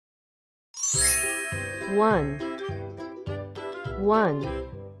1, 1,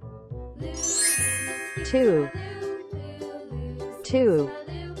 2, 2,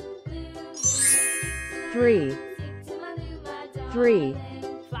 3, 3,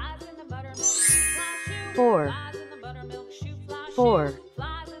 4, 4,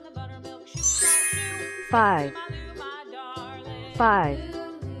 5, 5,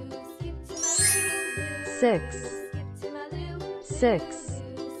 6, 6,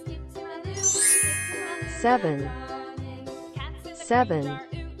 7, 7,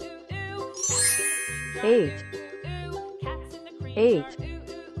 8, 8,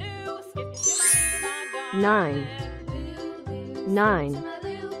 9, 9,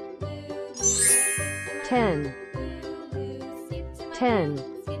 10, 10,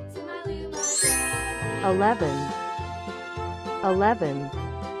 11, 11,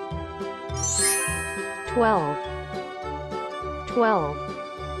 12, 12,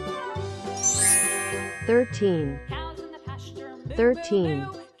 13, 13,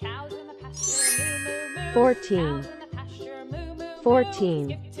 14,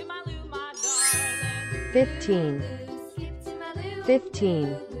 14, 15,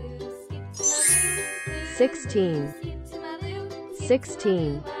 15, 16,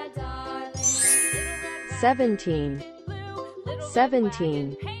 16, 17,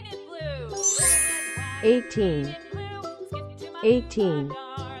 17, 18, 18,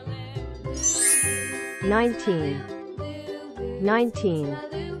 19, 19,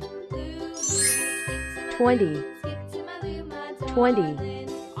 20, 20,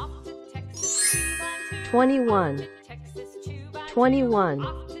 21, 21,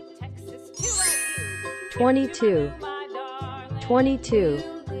 22, 22,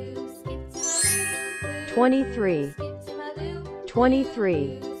 23,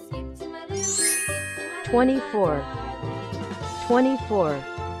 23, 24, 24,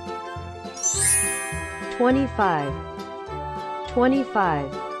 25,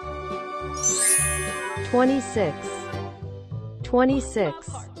 25, 26, 26,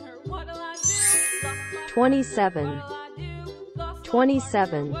 27,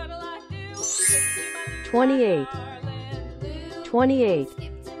 27, 28, 28,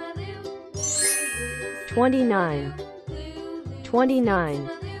 29, 29,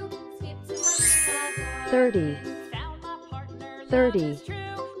 30, 30,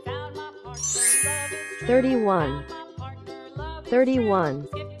 31, 31,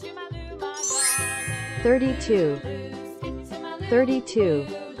 32, 32,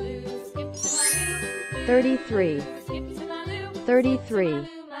 33, 33,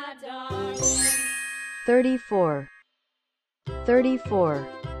 34, 34,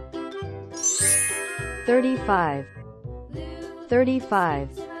 35, 35,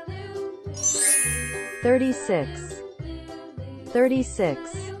 36,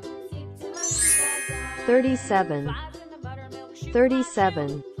 36, 37,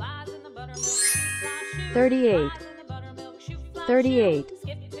 37, 38, 38,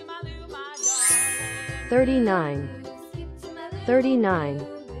 39, 39,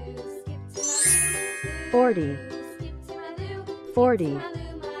 40, 40,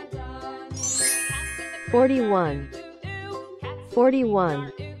 41,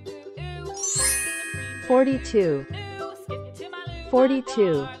 41, 42,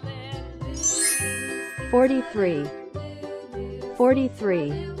 42, 43,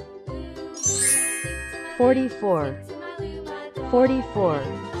 43, 44, 44,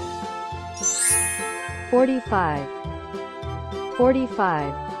 45,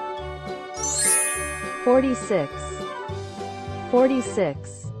 45, 46,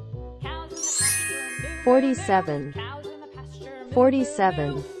 46, 47,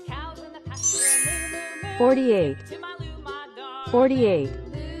 47, 48, 48,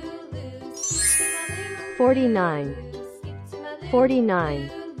 49,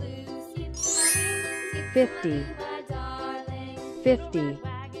 49, 50, 50,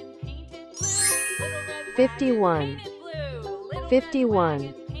 51,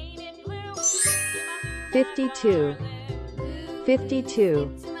 51, 52, 52,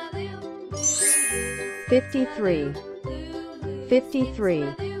 53,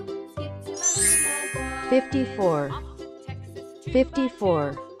 53, 54,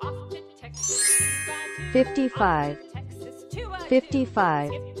 54, 55,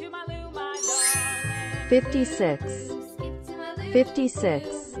 55, 56,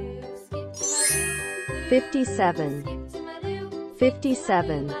 56, 57,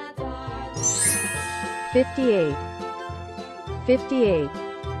 57, 58, 58,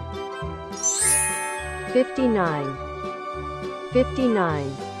 59,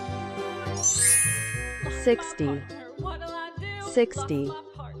 59, 60, 60,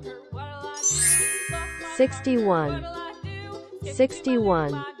 61,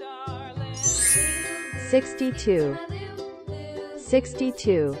 61, 62,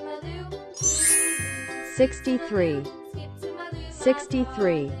 62, 63,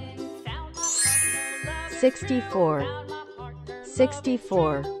 63, 64,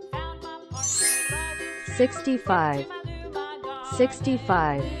 64, 65,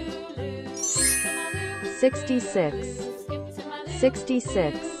 65, 66,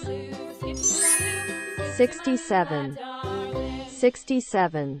 66, 67,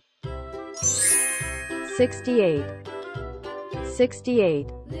 67, 68, 68,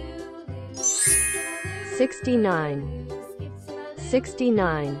 69,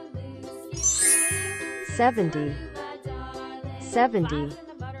 69, 70, 70,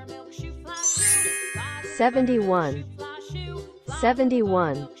 71,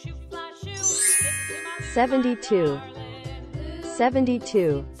 71, 72,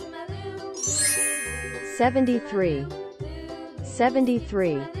 72, 73,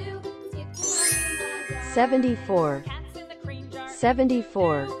 73, 74,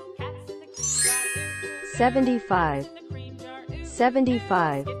 74, 75,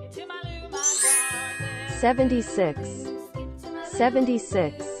 75, 76,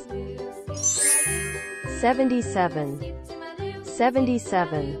 76, 77,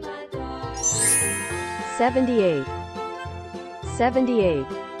 77, 78, 78,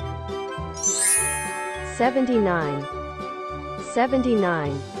 79,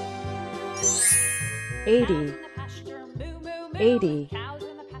 79, 80, 80,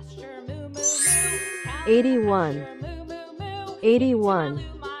 81, 81,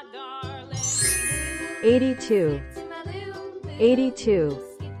 82, 82,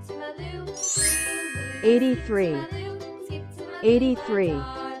 83, 83,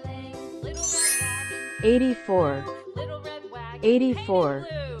 84, 84,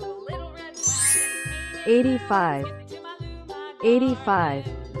 85, 85,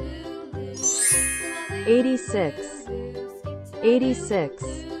 86, 86,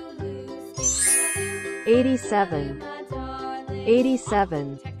 87,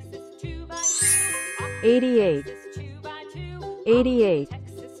 87, 88, 88,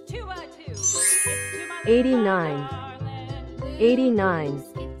 89, 89,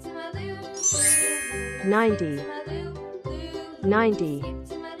 90, 90,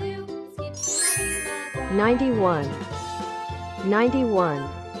 91, 91,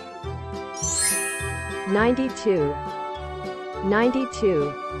 92,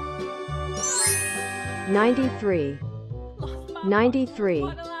 92, 93,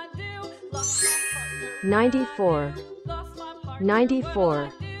 93, 94, 94,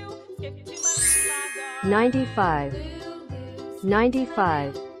 95,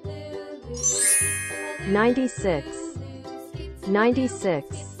 95, 96,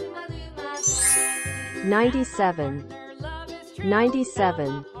 96, 97,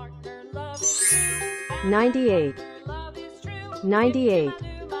 97, 98, 98,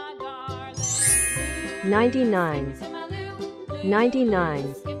 99, 99,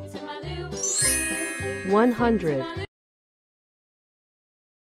 100.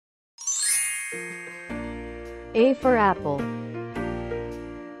 A for apple.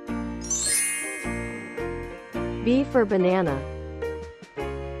 B for banana.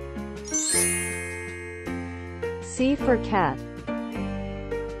 C for cat.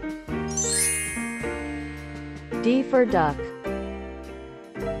 D for duck.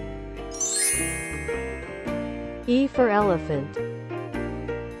 E for elephant.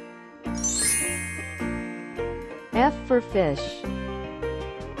 F for fish.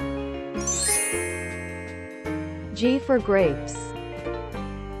 G for grapes.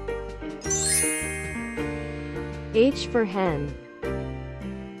 H for hen.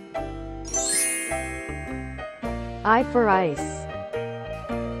 I for ice.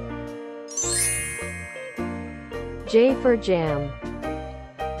 J for jam.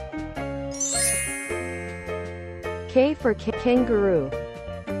 K for kangaroo.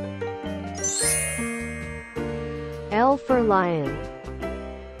 L for lion.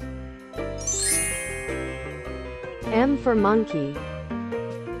 M for monkey.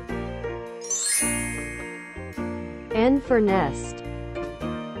 N for nest.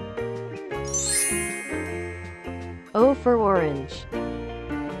 O for orange.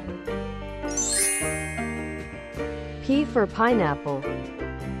 P for pineapple.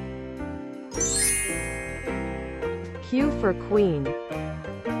 Q for queen.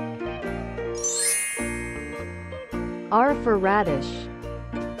 R for radish.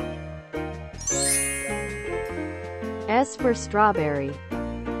 S for strawberry.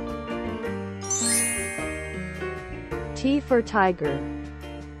 T for tiger.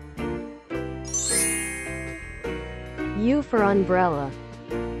 U for umbrella.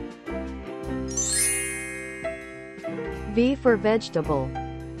 V for vegetable.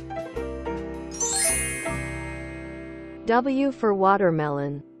 W for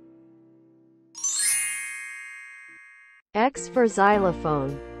watermelon. X for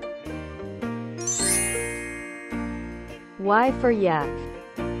xylophone. Y for yak.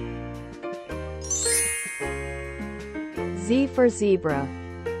 Z for zebra.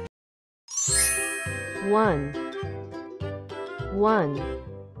 1 1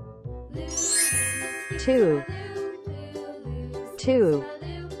 2 2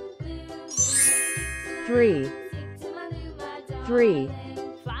 3 3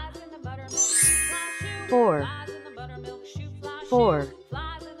 4 4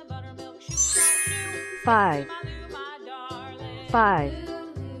 5 5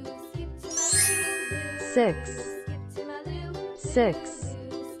 6 6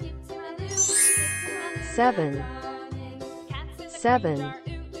 7 7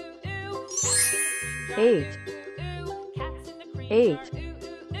 8 8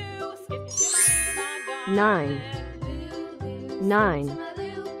 9 9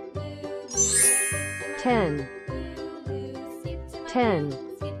 10 10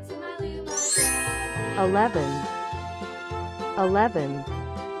 11 11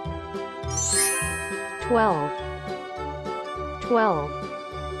 12 12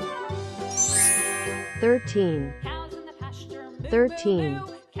 13 13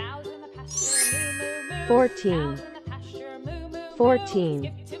 14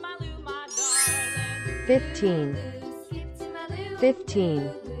 14 15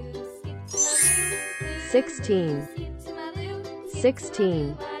 15 16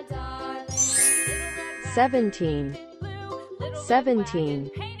 16 17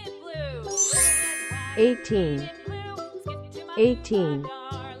 17 18 18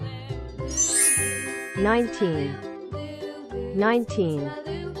 19 19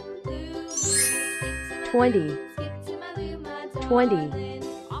 20 20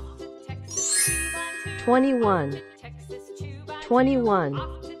 21 21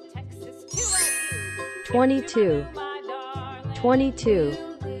 22 22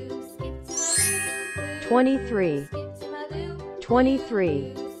 23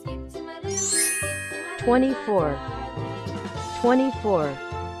 23 24 24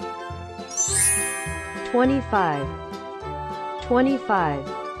 25 25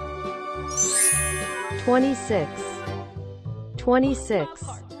 26 26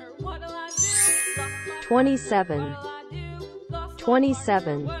 27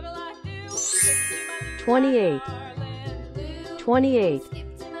 27 28 28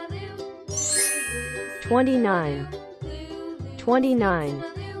 29 29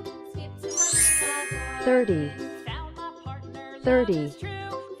 30 30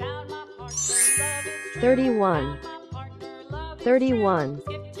 31 31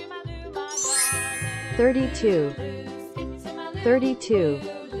 32 32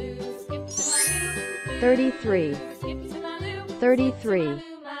 33 33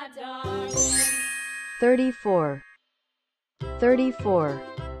 34 34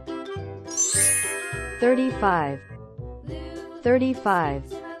 35 35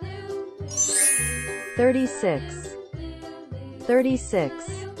 36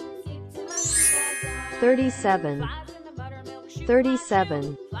 36 37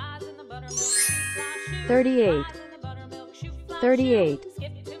 37 38 38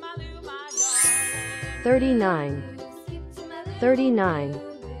 39 39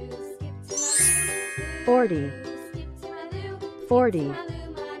 40 40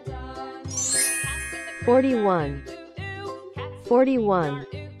 41 41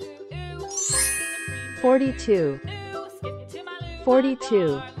 42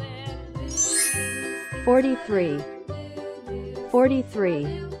 42 43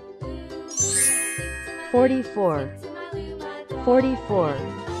 43 44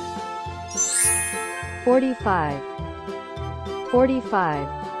 44 45 45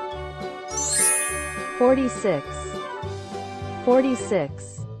 46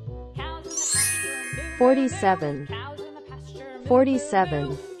 46 47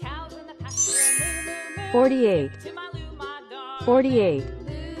 47 48 48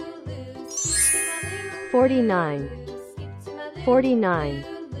 49 49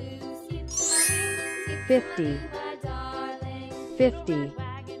 50 50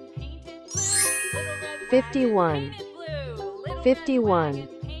 51 51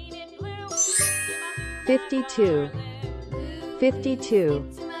 52 52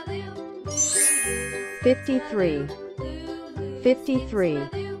 53 53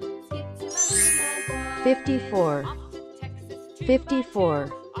 54 54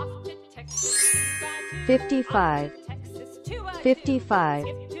 55 55,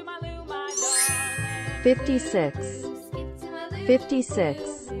 56,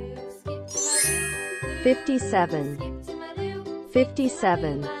 56, 57,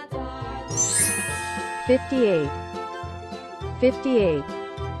 57, 58, 58,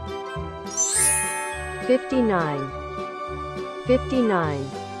 59, 59,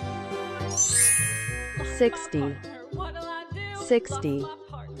 60, 60,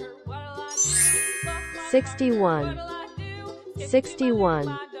 61,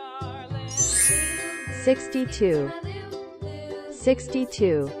 61, 62,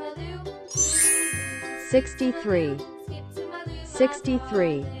 62, 63,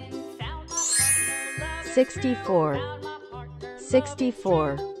 63, 64,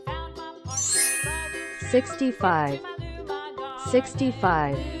 64, 65,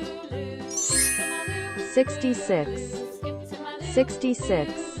 65, 66,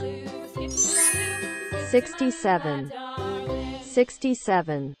 66, 67,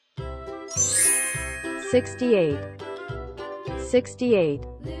 67, 68, 68,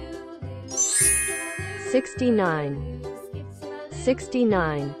 69,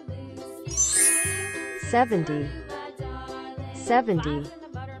 69, 70, 70,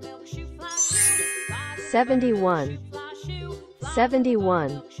 71,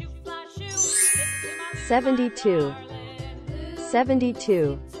 71, 72,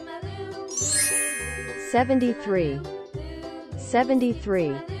 72, 73,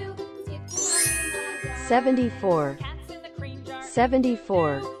 73, 74,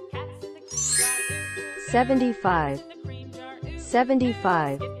 74, 75,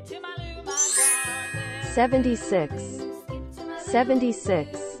 75, 76,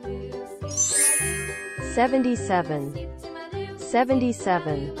 76, 77,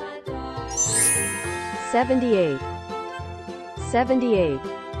 77, 78, 78,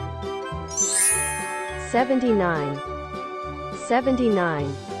 79,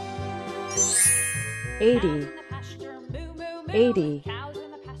 79, 80, 80,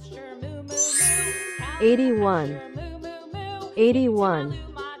 81, 81,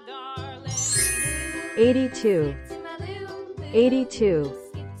 82, 82,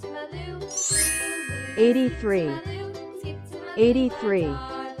 83, 83,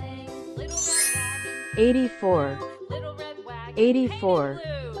 84, 84,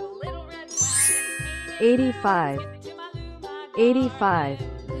 85, 85,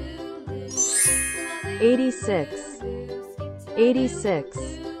 86, 86,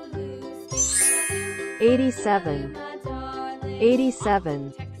 87,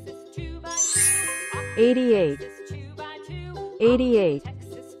 87, 88, 88,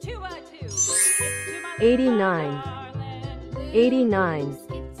 89, 89,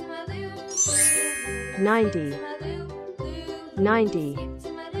 90, 90,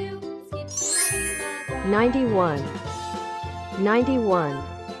 91, 91,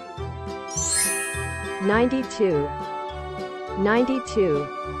 92, 92,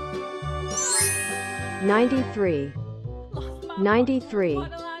 93, 93,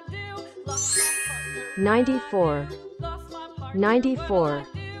 94, 94,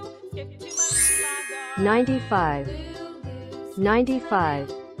 95,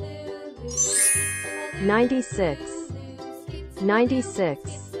 95, 96,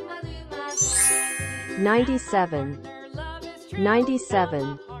 96, 97,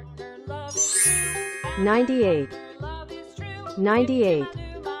 97, 98, 98,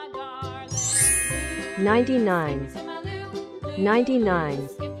 99, 99,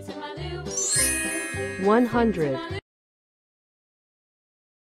 100.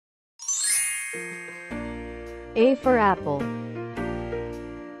 A for apple.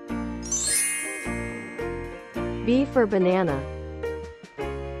 B for banana.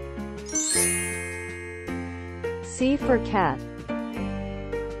 C for cat.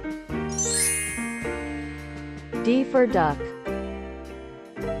 D for duck.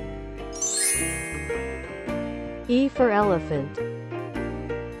 E for elephant.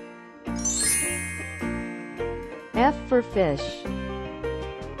 F for fish.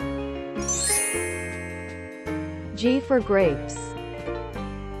 G for grapes.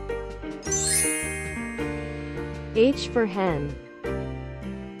 H for hen.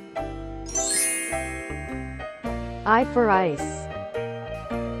 I for ice.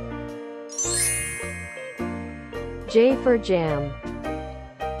 J for jam.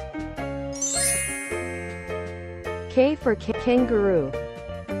 K for kangaroo.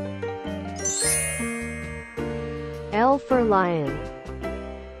 L for lion.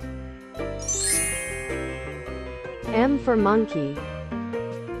 M for monkey.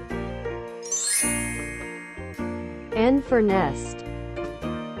 N for nest.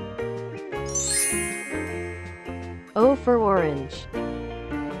 O for orange.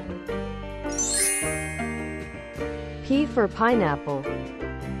 P for pineapple.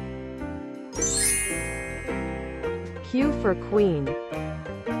 Q for queen.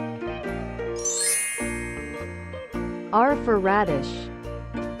 R for radish.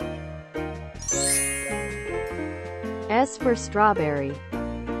 S for strawberry.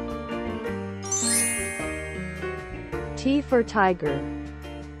 T for tiger.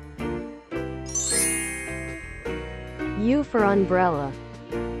 U for umbrella.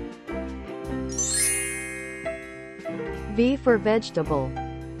 V for vegetable.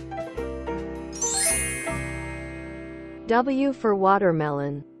 W for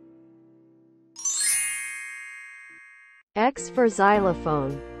watermelon. X for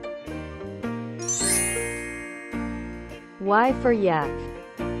xylophone. Y for yak.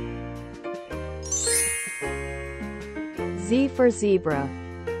 Z for zebra.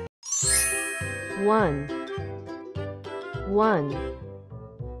 1 1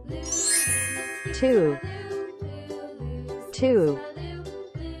 2 2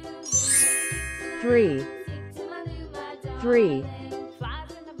 3 3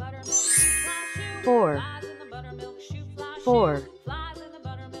 4 4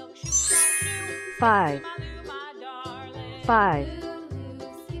 5 5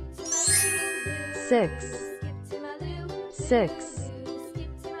 6 6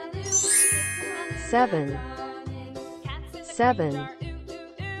 7 7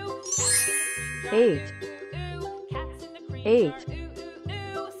 8 8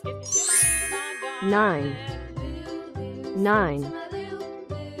 9 9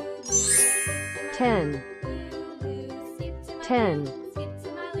 10 10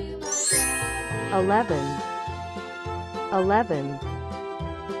 11 11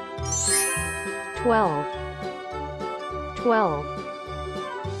 12 12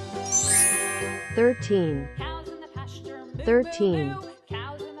 13 13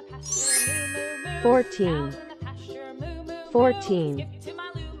 14 14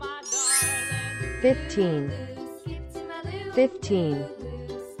 15 15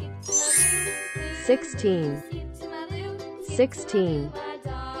 16 16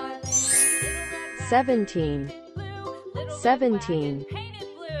 17 17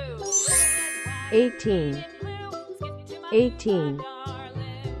 18 18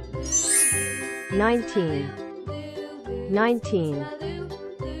 19 19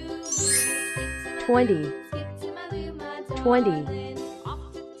 20 20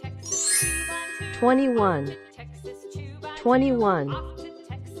 21 21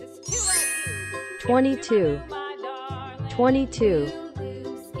 22 22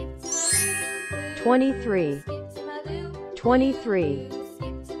 23 23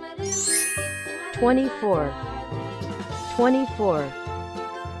 24 24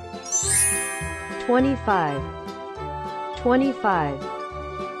 25 25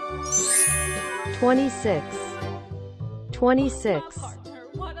 26 26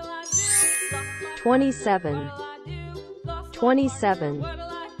 27 27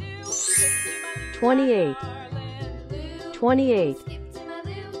 28 28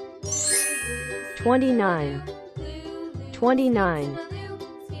 29 29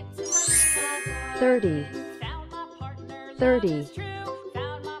 30 30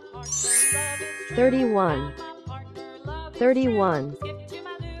 31 31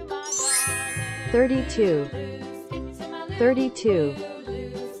 32 32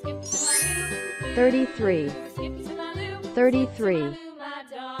 33 33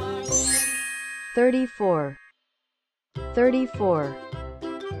 34 34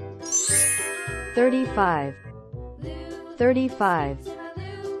 35 35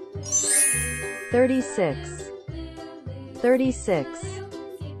 36 36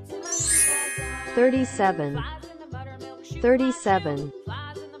 37 37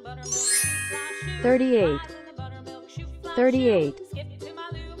 38 38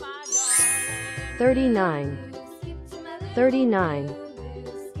 39 39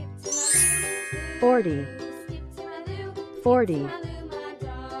 40 40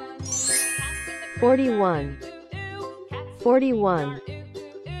 41 41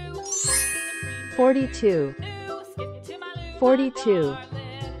 42 42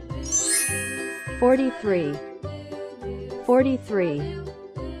 43 43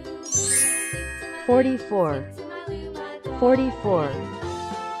 44 44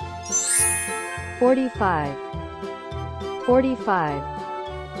 45 45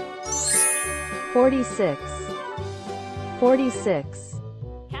 46 46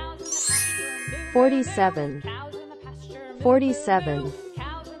 47 47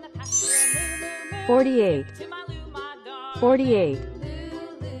 48 48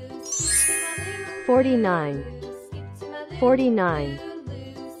 49 49,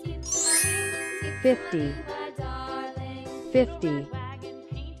 50, 50,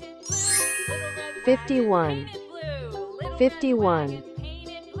 51, 51,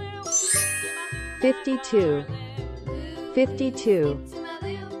 52, 52,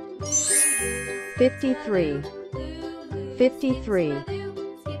 53, 53,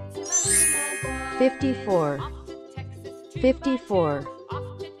 54, 54,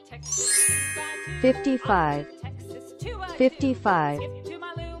 55, 55,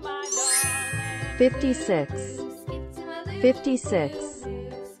 56, 56,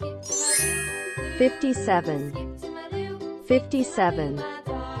 57, 57,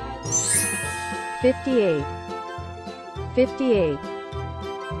 58, 58,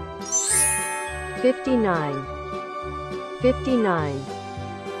 59, 59,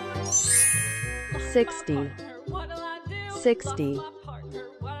 60, 60,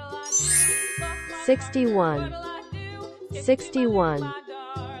 61, 61,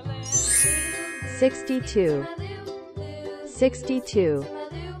 62, 62,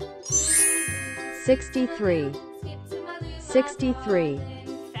 63, 63,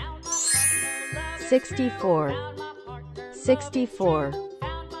 64, 64,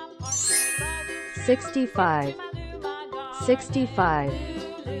 65, 65,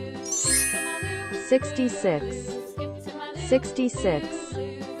 66, 66,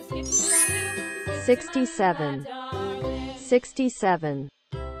 67, 67,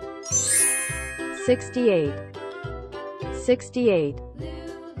 68, 68,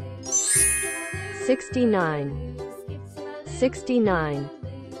 69, 69,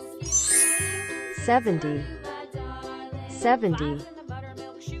 70, 70,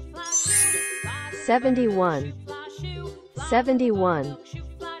 71, 71,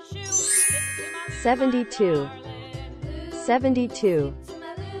 72, 72,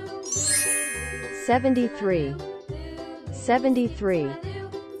 73, 73,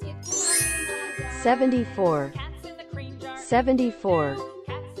 74, 74,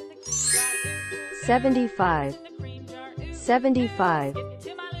 75, 75,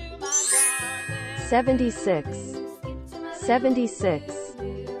 76, 76,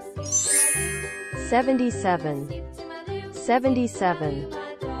 77, 77,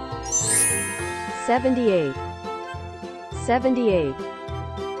 78, 78,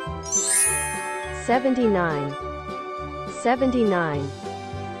 79, 79,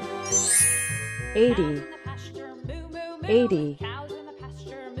 80, 80,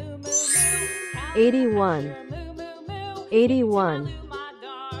 81, 81,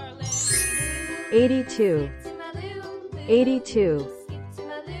 82, 82,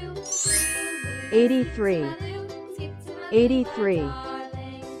 83, 83,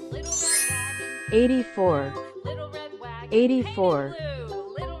 84, 84,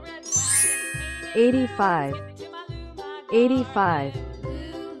 85, 85,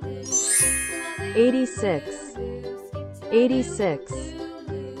 86, 86,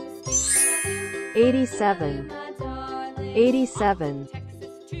 87, 87,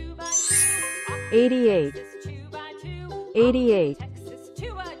 88, 88,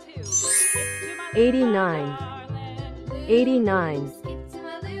 89, 89,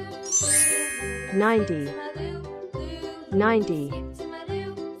 90, 90,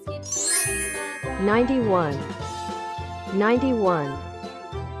 91, 91,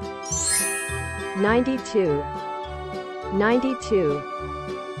 92, 92,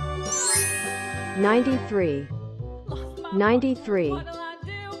 93, 93,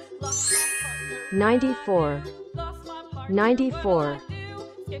 94, 94,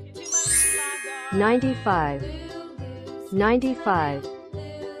 95, 95,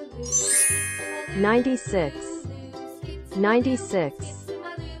 96, 96,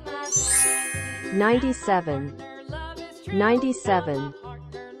 97, 97,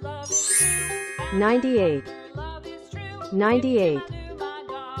 98, 98,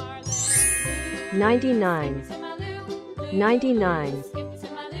 99, 99,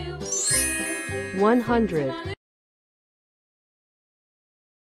 100.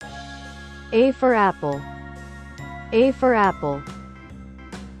 A for apple. A for apple.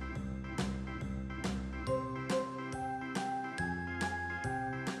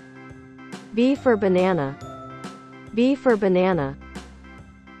 B for banana. B for banana.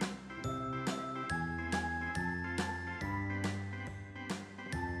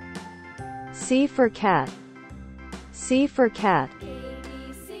 C for cat. C for cat.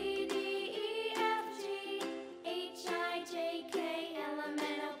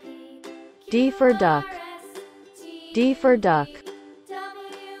 D for duck. D for duck.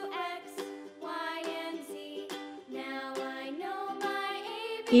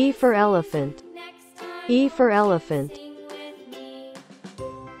 E for elephant. E for elephant.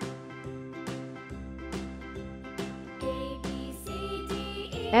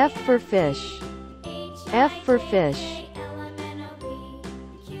 for fish. F for fish.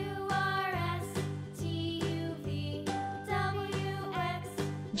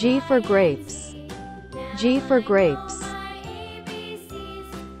 G for grapes. G for grapes.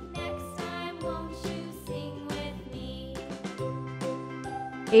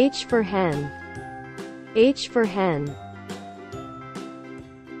 H for hen. H for hen.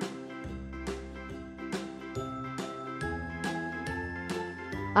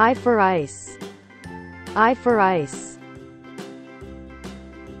 I for ice. I for ice.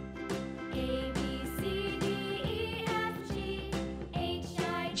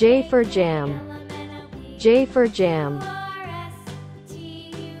 J for jam. J for jam.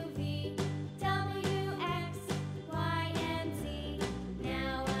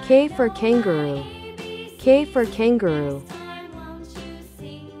 K for kangaroo. K for kangaroo.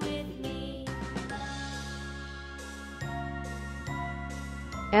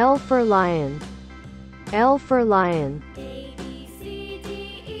 L for lion. L for lion.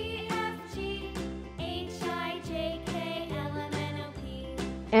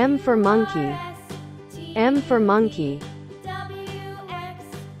 M for monkey. M for monkey.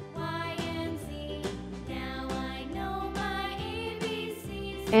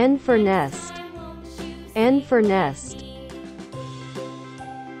 N for nest. N for nest.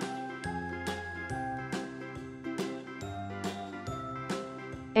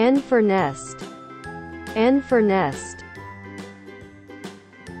 N for nest. N for nest.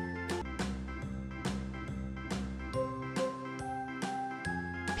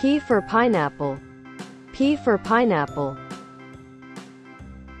 P for pineapple. P for pineapple.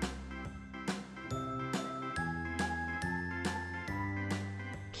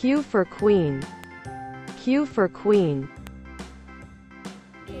 Q for queen. Q for queen.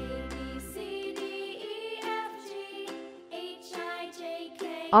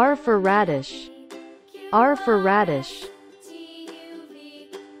 R for radish. R for radish.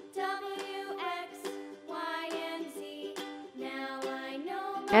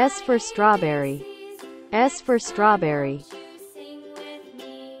 S for strawberry. S for strawberry.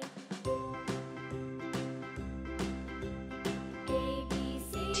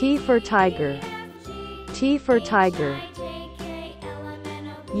 T for tiger. T for tiger.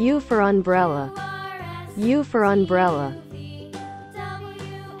 U for umbrella. U for umbrella.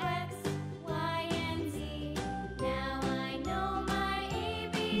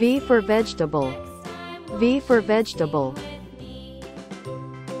 V for vegetable. V for vegetable.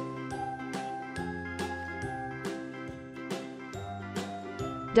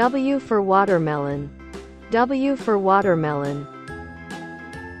 W for watermelon. W for watermelon.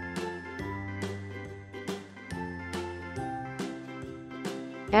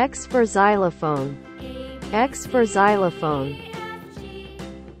 X for xylophone. X for xylophone.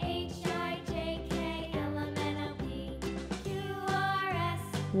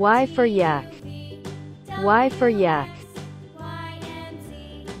 Y for yak. Y for yak.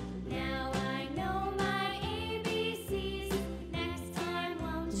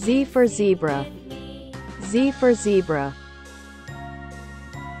 Z for zebra. Z for zebra.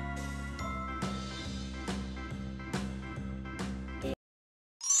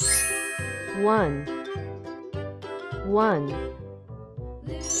 One.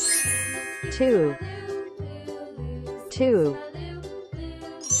 Two.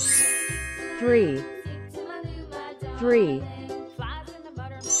 Three.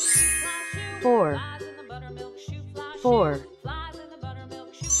 Four.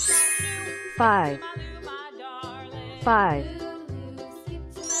 Five.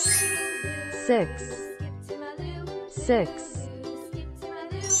 Six.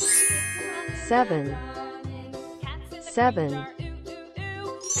 Seven.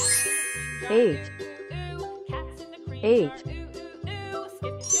 Eight.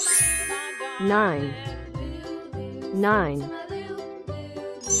 Nine.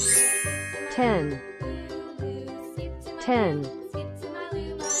 10.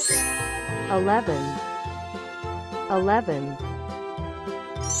 11.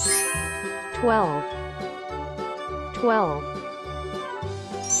 12.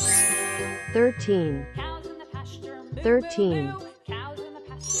 13.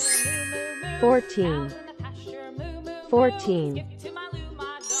 14.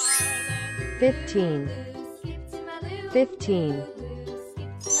 15.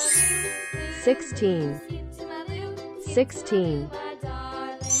 16.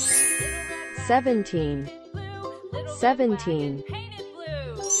 17.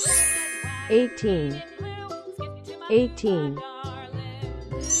 18.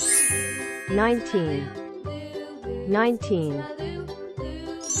 19.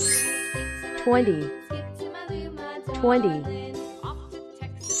 20, 20,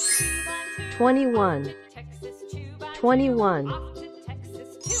 21, 21,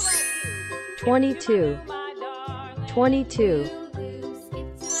 22, 22,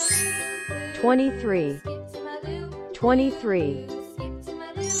 23, 23,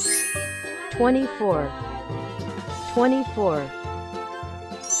 24, 24,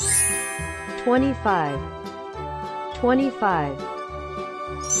 25, 25,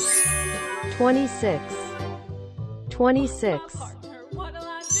 26, 26,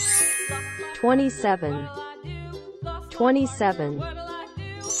 27, 27,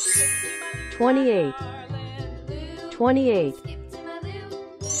 28, 28,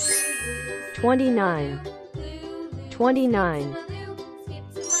 29, 29,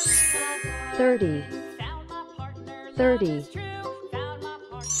 30, 30,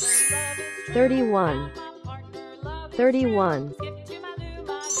 31, 31,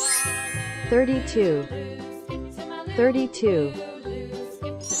 32, 32,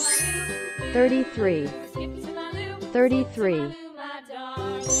 33, 33,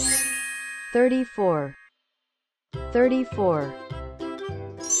 34, 34,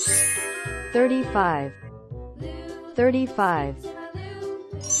 35, 35,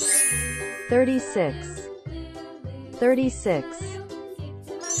 36, 36,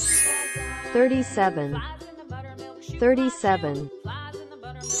 37, 37,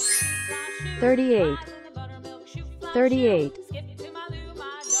 38, 38,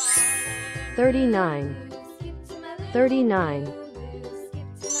 39, 39,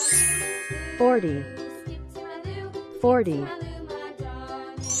 40, 40,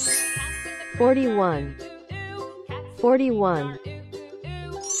 41, 41,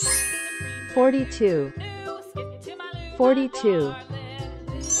 42, 42,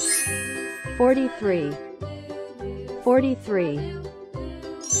 43, 43,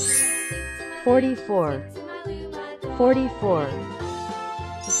 44, 44,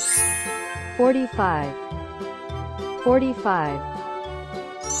 45, 45,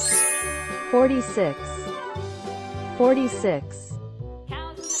 46, 46,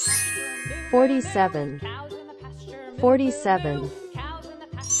 47, 47,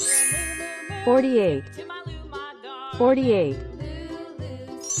 48, 48,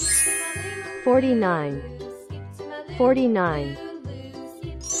 49, 49,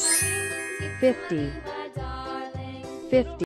 50, 50.